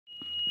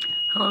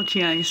Hello,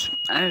 TIs.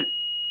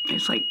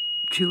 It's like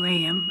 2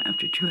 a.m.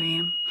 after 2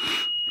 a.m.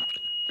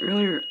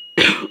 Earlier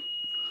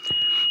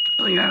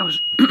I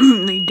was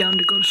laid down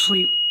to go to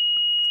sleep.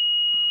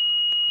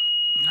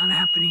 Not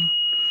happening.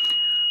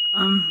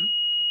 I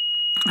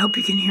hope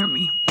you can hear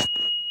me.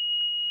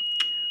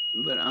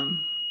 But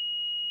I'm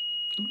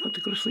about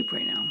to go to sleep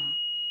right now.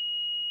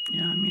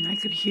 Yeah, I mean, I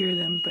could hear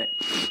them, but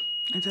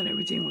I thought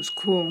everything was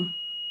cool.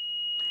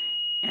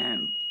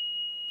 And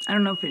I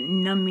don't know if it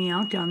numbed me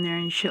out down there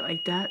and shit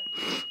like that.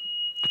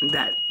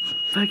 That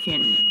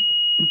fucking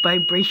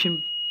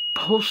vibration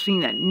pulsing,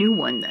 that new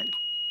one,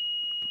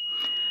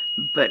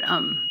 but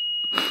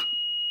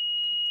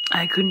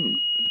I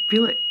couldn't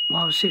feel it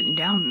while I was sitting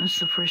down. This is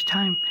the first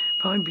time,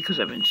 probably because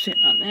I've been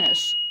sitting on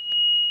this.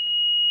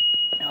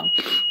 You know,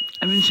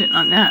 I've been sitting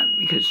on that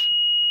because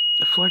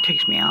the floor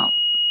takes me out.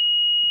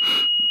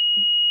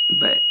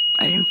 But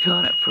I didn't feel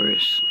it at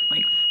first,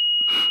 like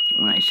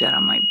when I sat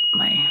on my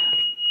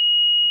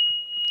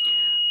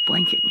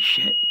blanket and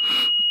shit.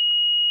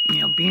 You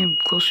know, being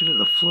closer to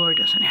the floor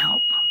doesn't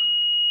help.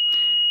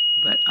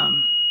 But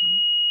I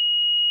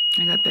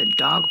got that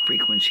dog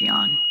frequency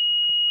on.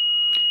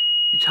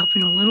 It's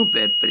helping a little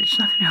bit, but it's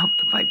not going to help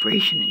the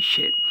vibration and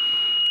shit.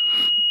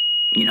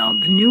 You know,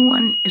 the new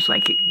one is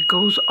like it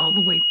goes all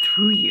the way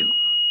through you.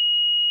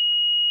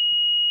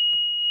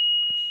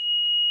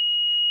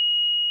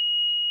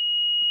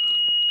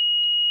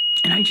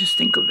 And I just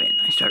think of it,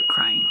 and I start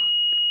crying.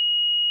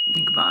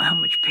 Think about how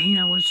much pain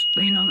I was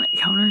laying on that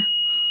counter.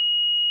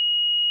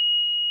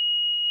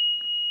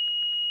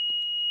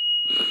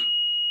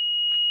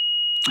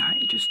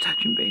 Alright, just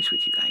touching base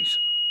with you guys.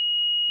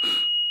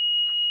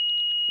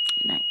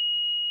 Good night.